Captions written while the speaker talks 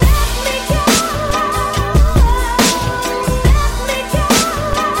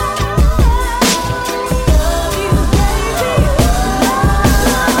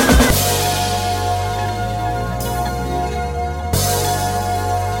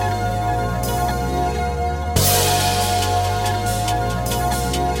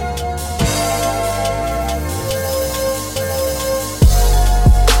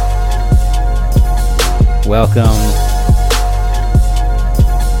welcome.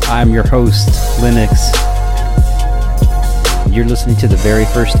 I'm your host, Linux. You're listening to the very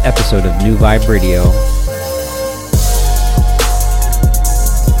first episode of New Vibe Radio.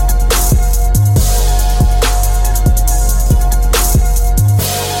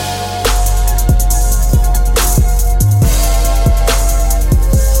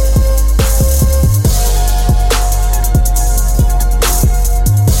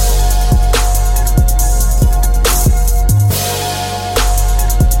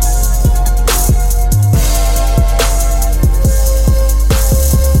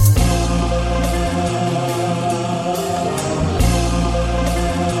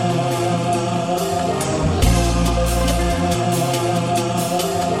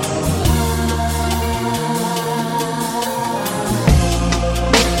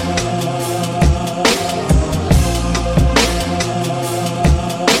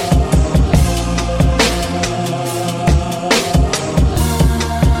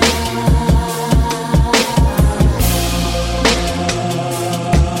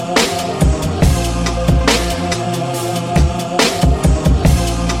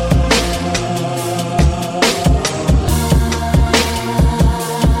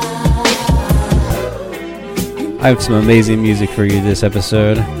 I have some amazing music for you this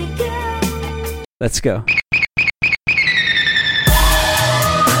episode. Let's go.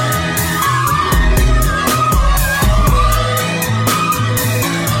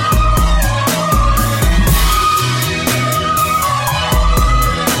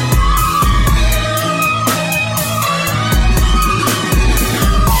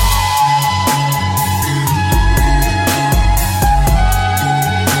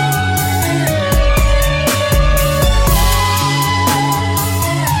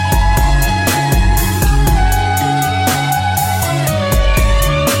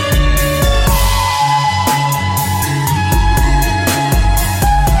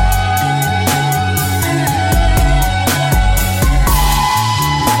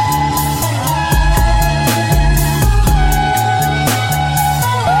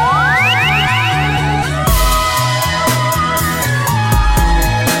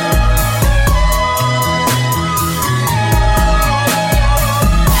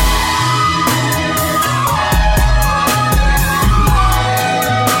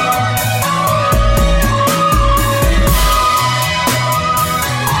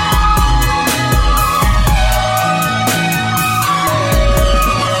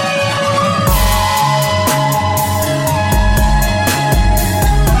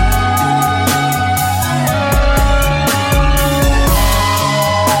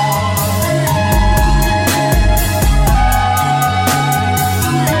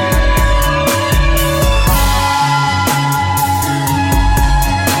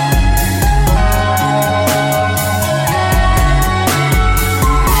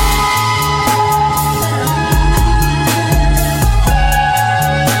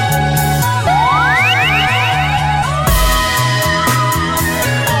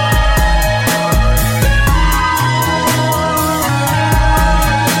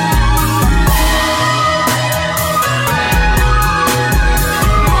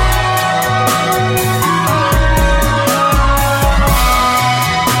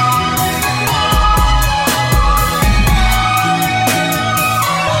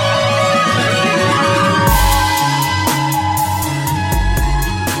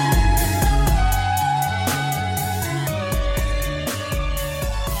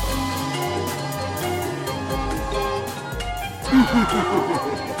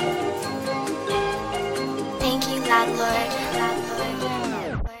 Thank you, landlord.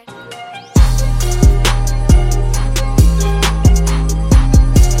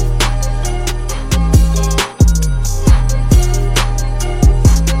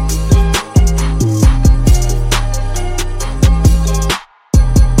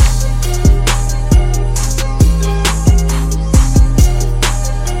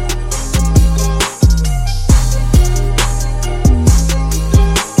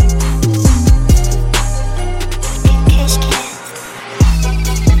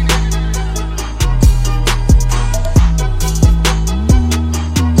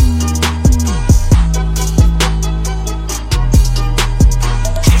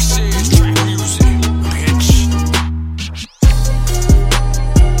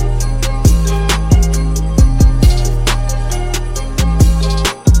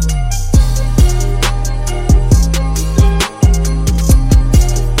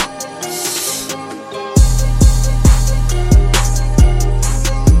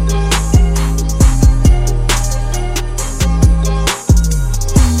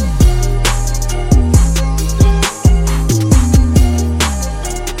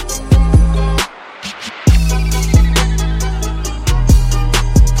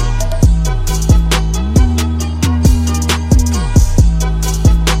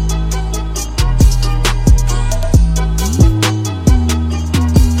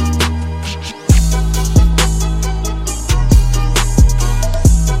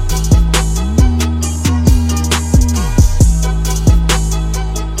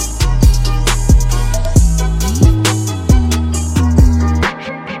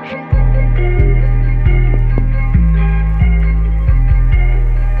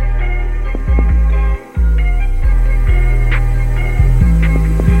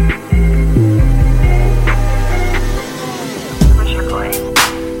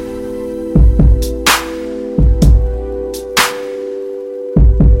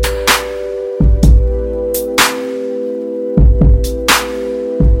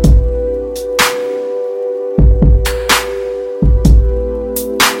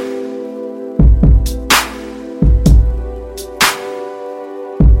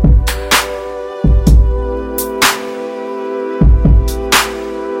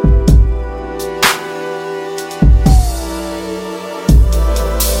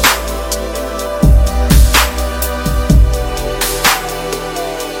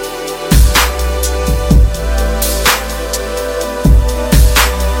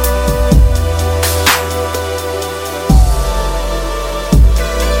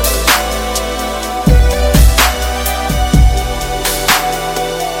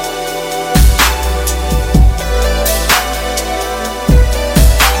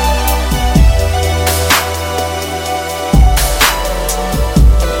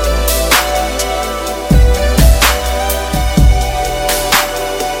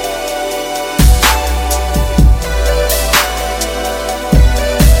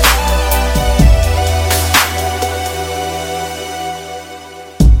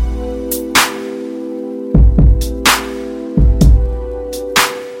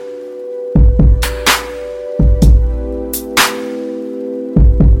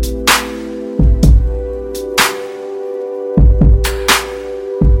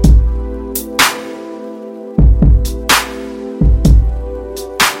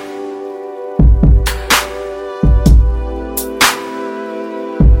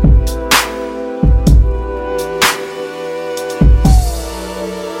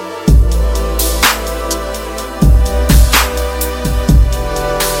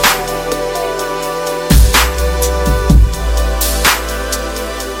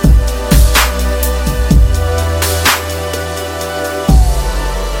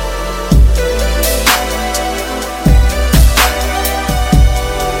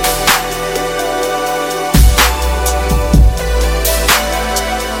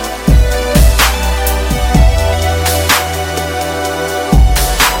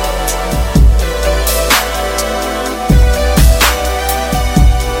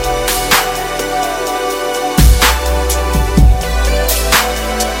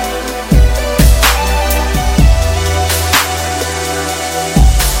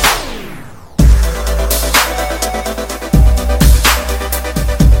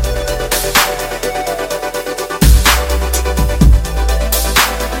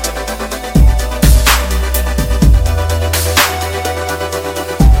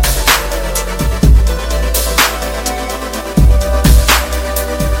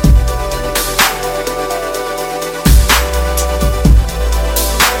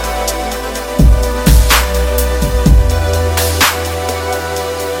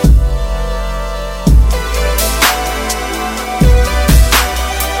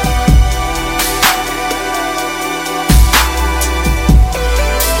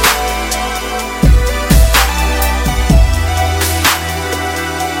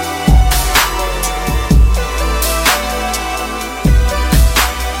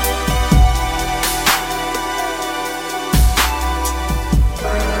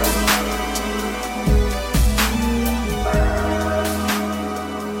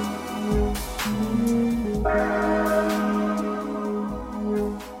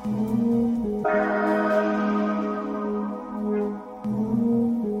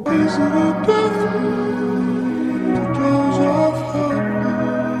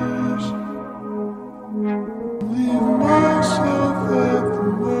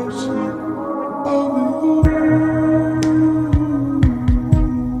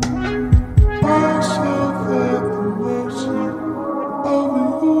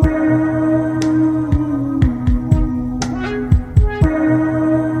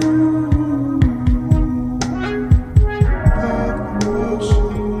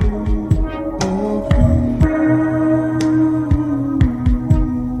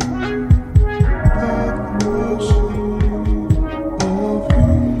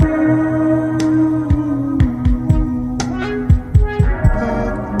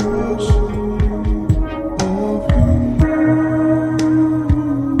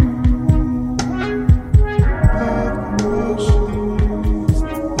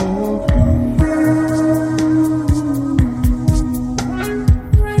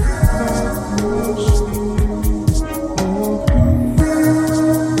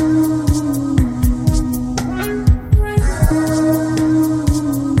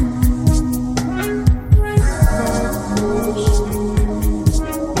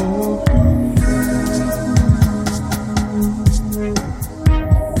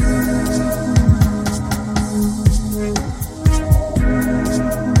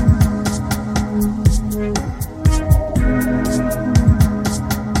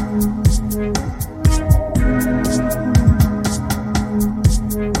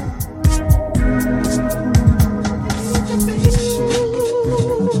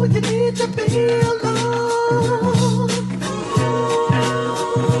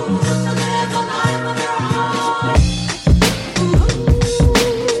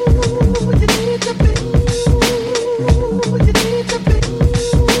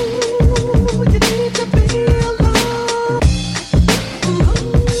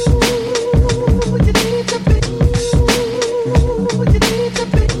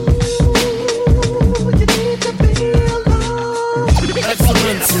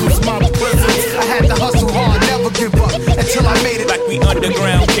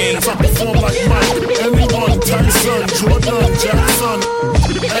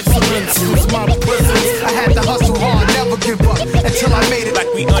 silence was my presence. I had to hustle hard, never give up until I made it.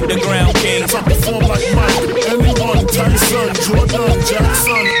 Like we underground kings. I perform like Mike, anyone, Tyson, Jordan,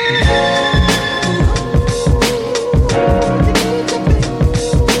 Jackson.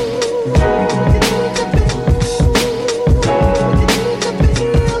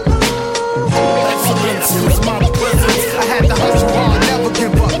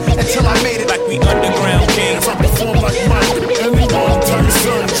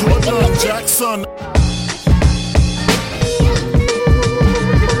 Jackson.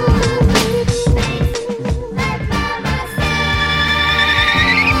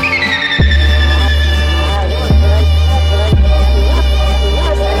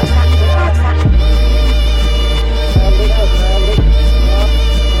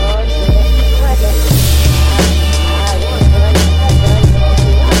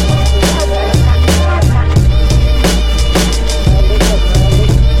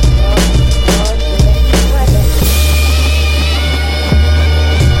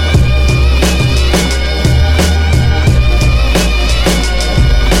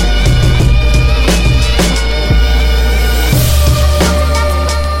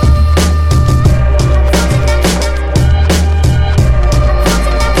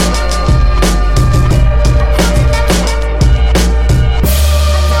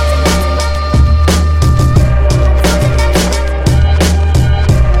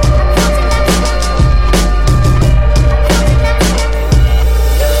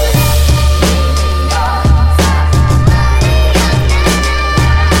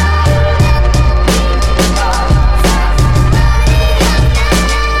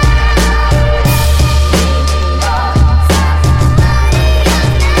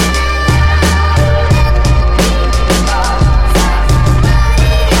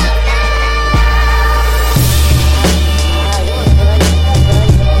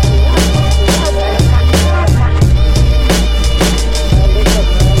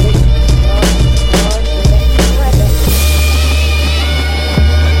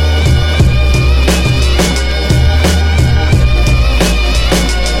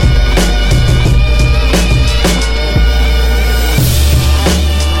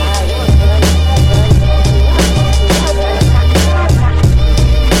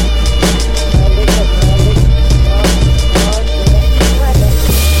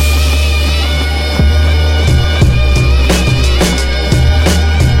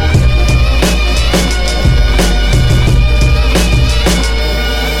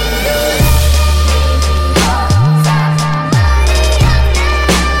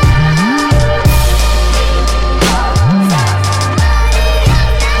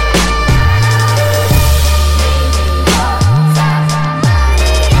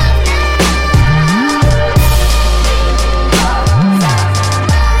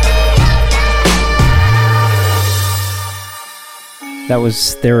 That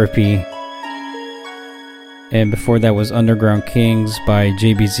was Therapy. And before that was Underground Kings by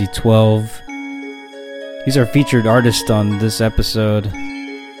JBZ12. He's our featured artist on this episode.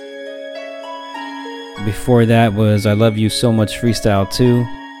 Before that was I Love You So Much Freestyle 2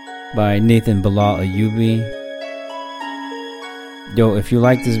 by Nathan Bilal Ayubi. Yo, if you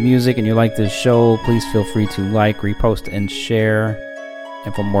like this music and you like this show, please feel free to like, repost, and share.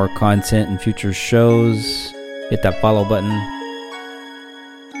 And for more content and future shows, hit that follow button.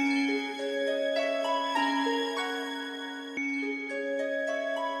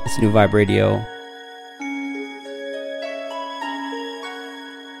 It's New Vibe Radio.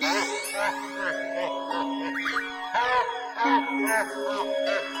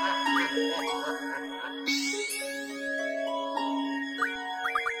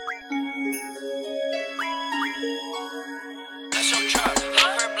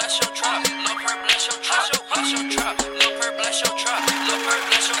 Love her, bless your trap.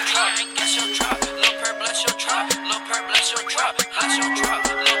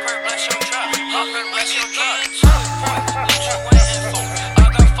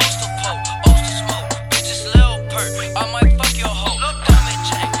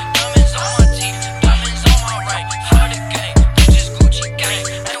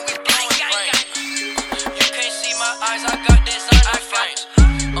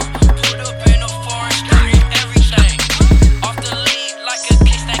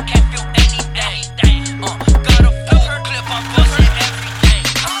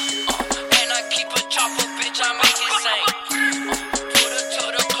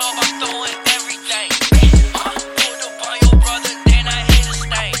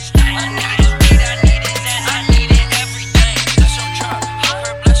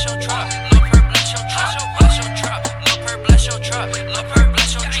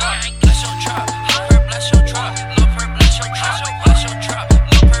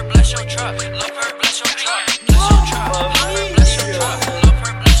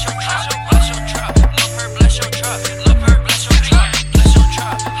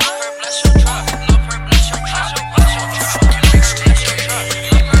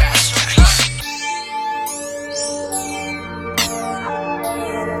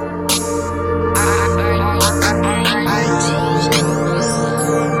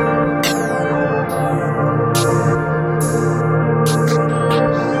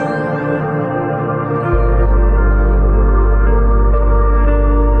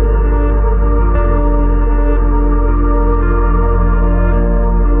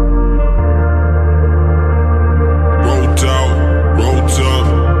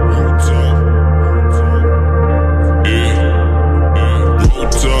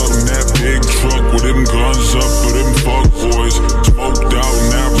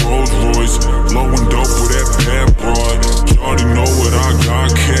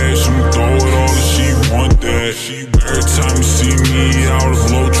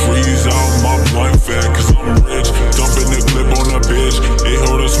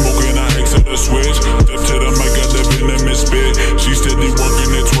 switch. Step to the mic, got the venomous spit. She steady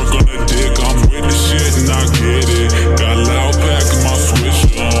working it, twerk on the dick. I'm with the shit and I get it. Got loud pack in my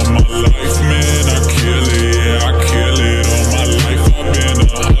switch on my life, man. I kill it, yeah, I kill it. All my life I've been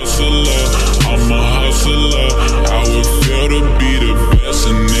a hustler. I'm a hustler. How it feel to be the best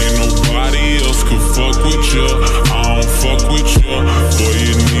and ain't nobody else could fuck with ya. I don't fuck with ya. Boy,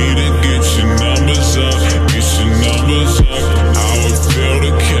 you need to get your numbers up. Get your numbers up. How it feel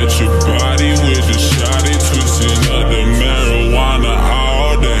to catch a body with a shotty twisting up the marijuana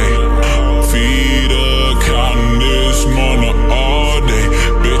all day. Feed her, counting this money all day.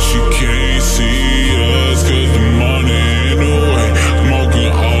 Bet you can't see us cause the money in the way.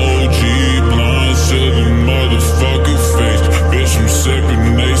 Smoking OG blunts to the motherfucking face. Bitch, I'm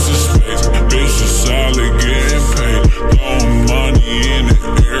sipping Ace of Spades. Bitch, I'm solid getting paid. Throwing money in the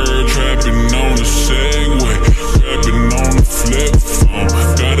air, trapping on the Segway. Rapping on the flip phone.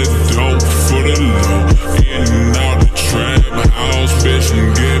 Got a dope for the low. In and out the trap house, bitch,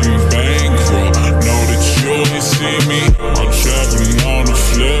 I'm getting bankroll. Know that you ain't see me. I'm trapping on the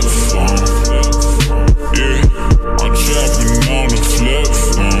flip phone. Yeah, I'm trapping on the flip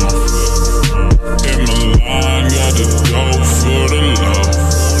phone. In my line, got the dope for the low.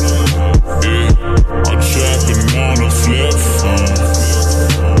 Yeah, I'm trapping on the flip phone.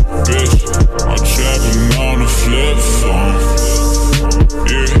 Bitch, I'm trapping on the flip phone.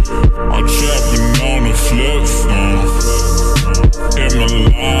 Yeah, I'm trapping on the flip phone. In my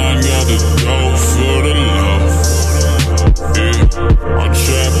line, got the dope for the low. Yeah, I'm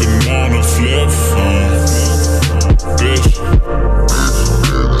trapping on the flip phone. Bitch.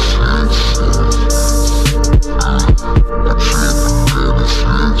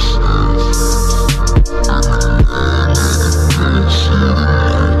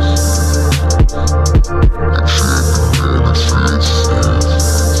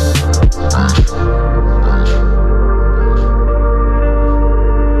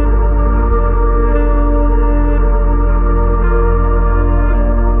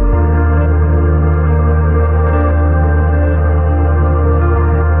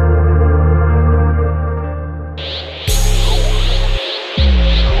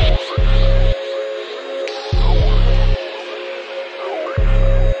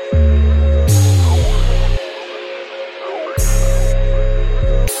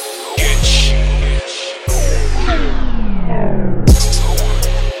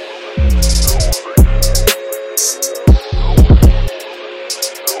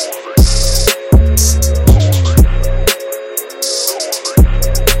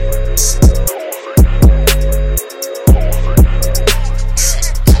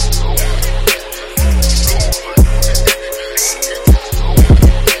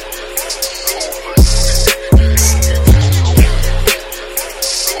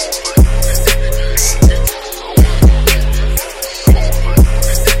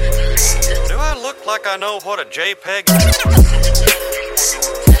 I know what a JPEG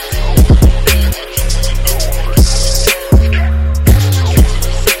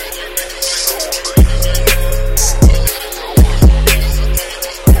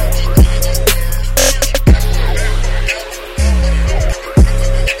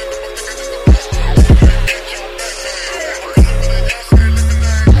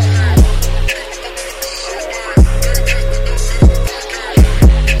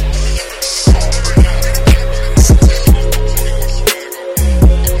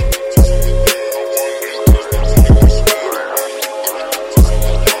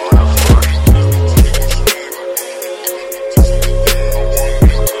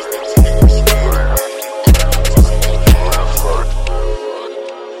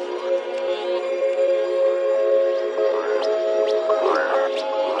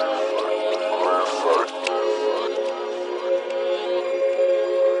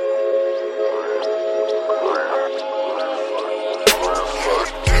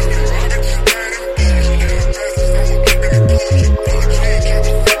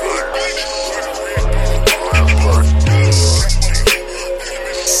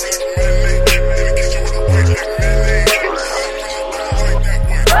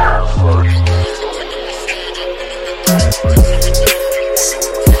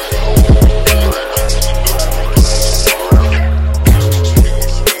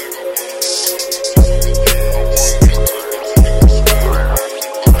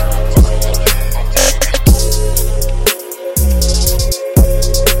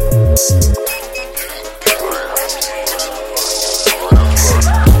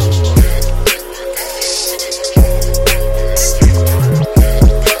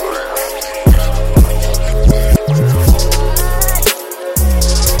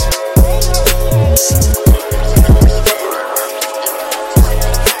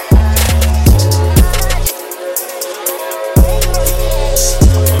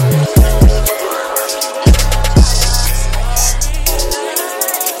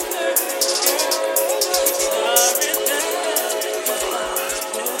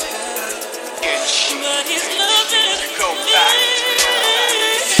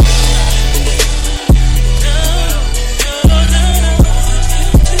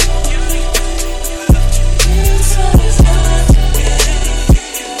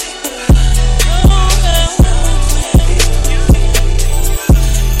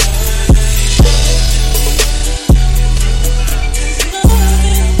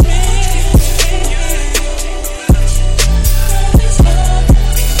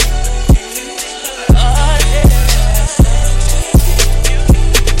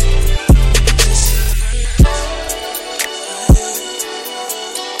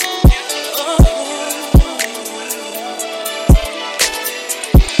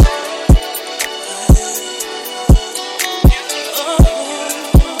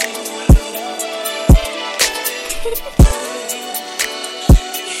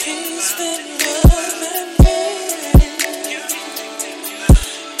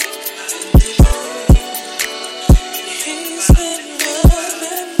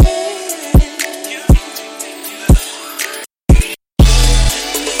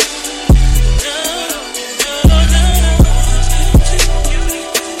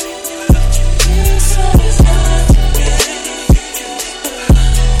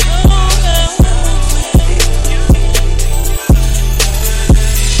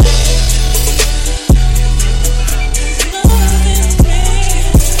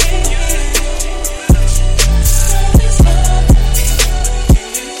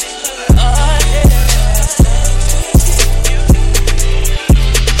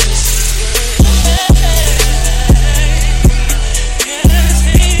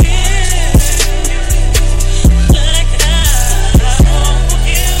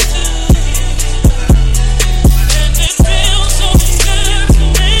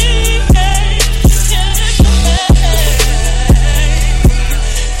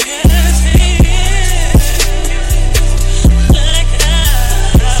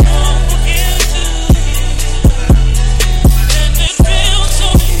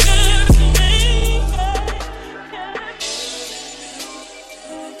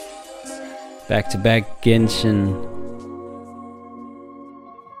Back-to-back Genshin.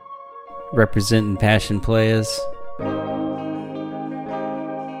 Representing Passion Players.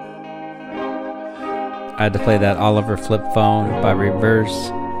 I had to play that Oliver Flip Phone by Reverse.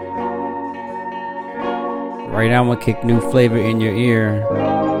 Right now I'm gonna kick new flavor in your ear.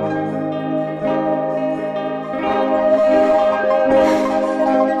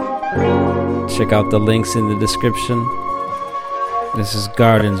 Check out the links in the description. This is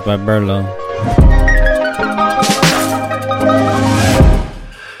Gardens by Burlo.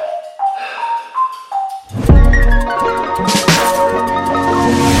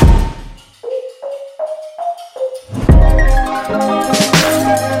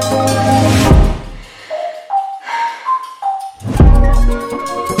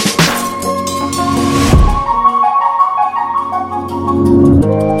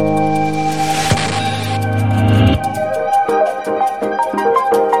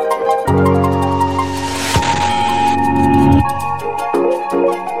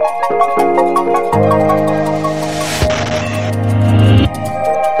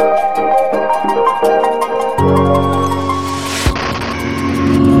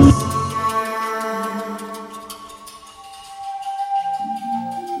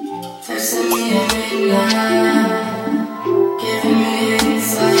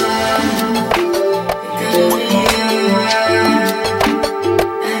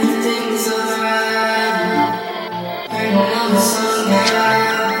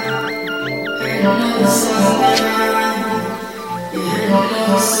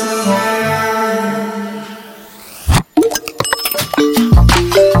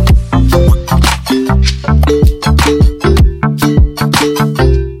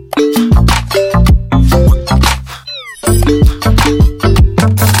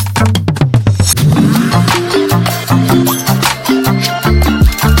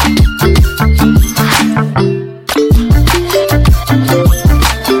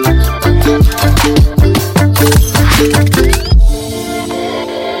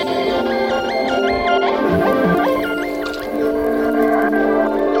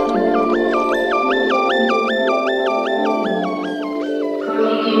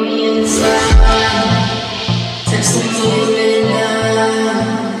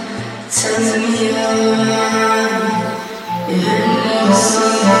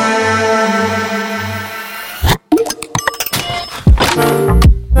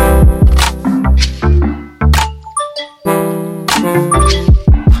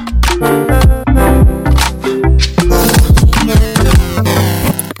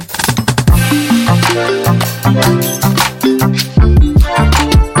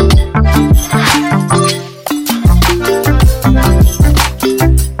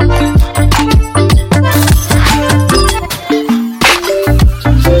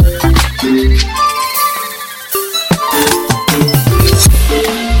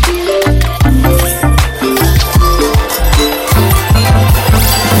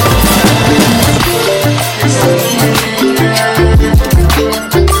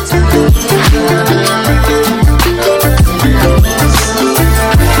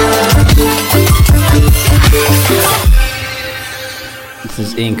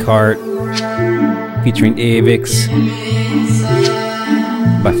 Inkheart featuring Avix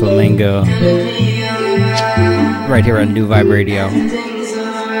by Flamingo right here on New Vibe Radio.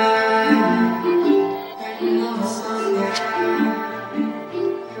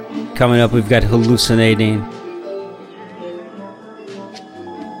 Coming up, we've got Hallucinating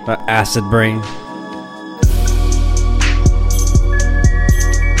by Acid Brain.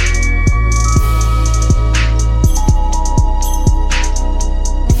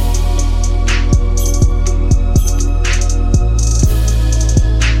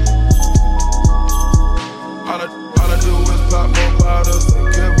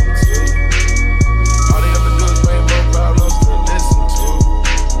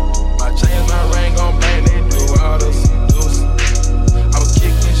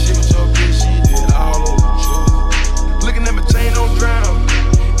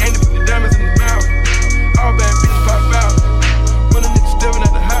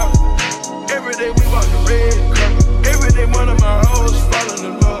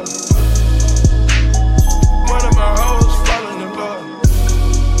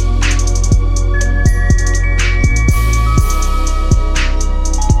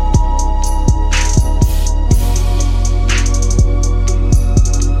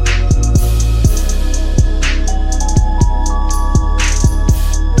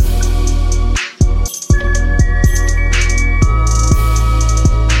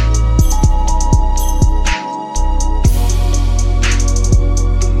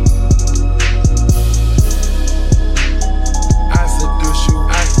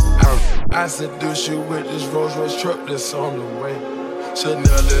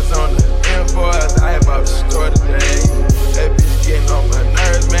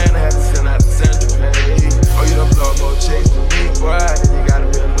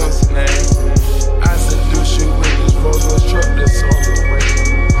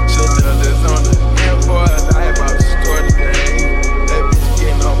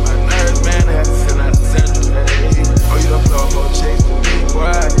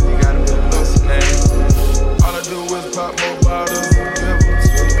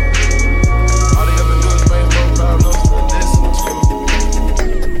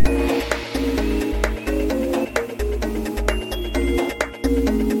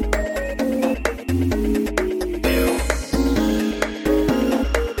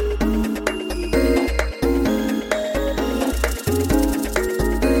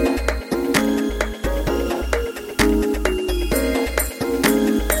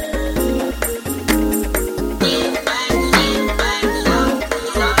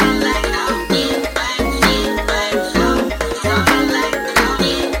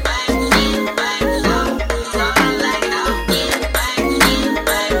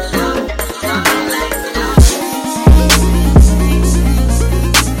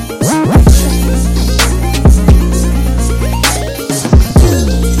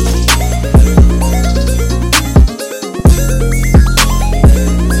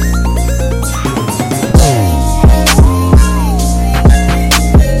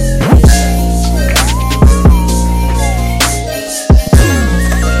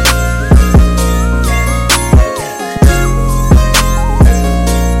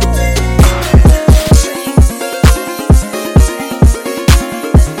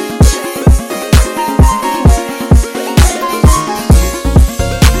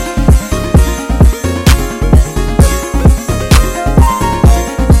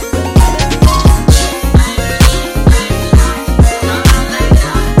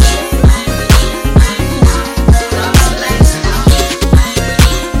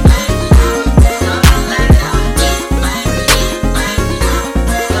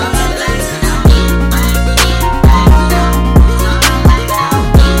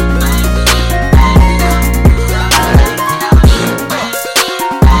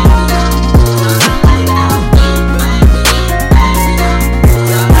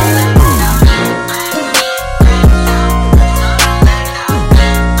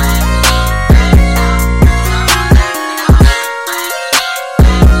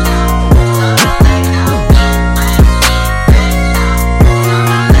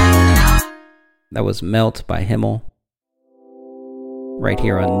 That was Melt by Himmel. Right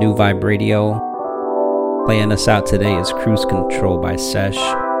here on New Vibe Radio. Playing us out today is Cruise Control by Sesh.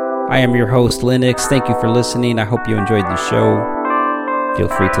 I am your host, Linux. Thank you for listening. I hope you enjoyed the show. Feel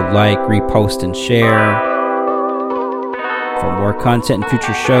free to like, repost, and share. For more content and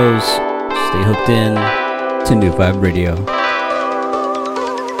future shows, stay hooked in to New Vibe Radio.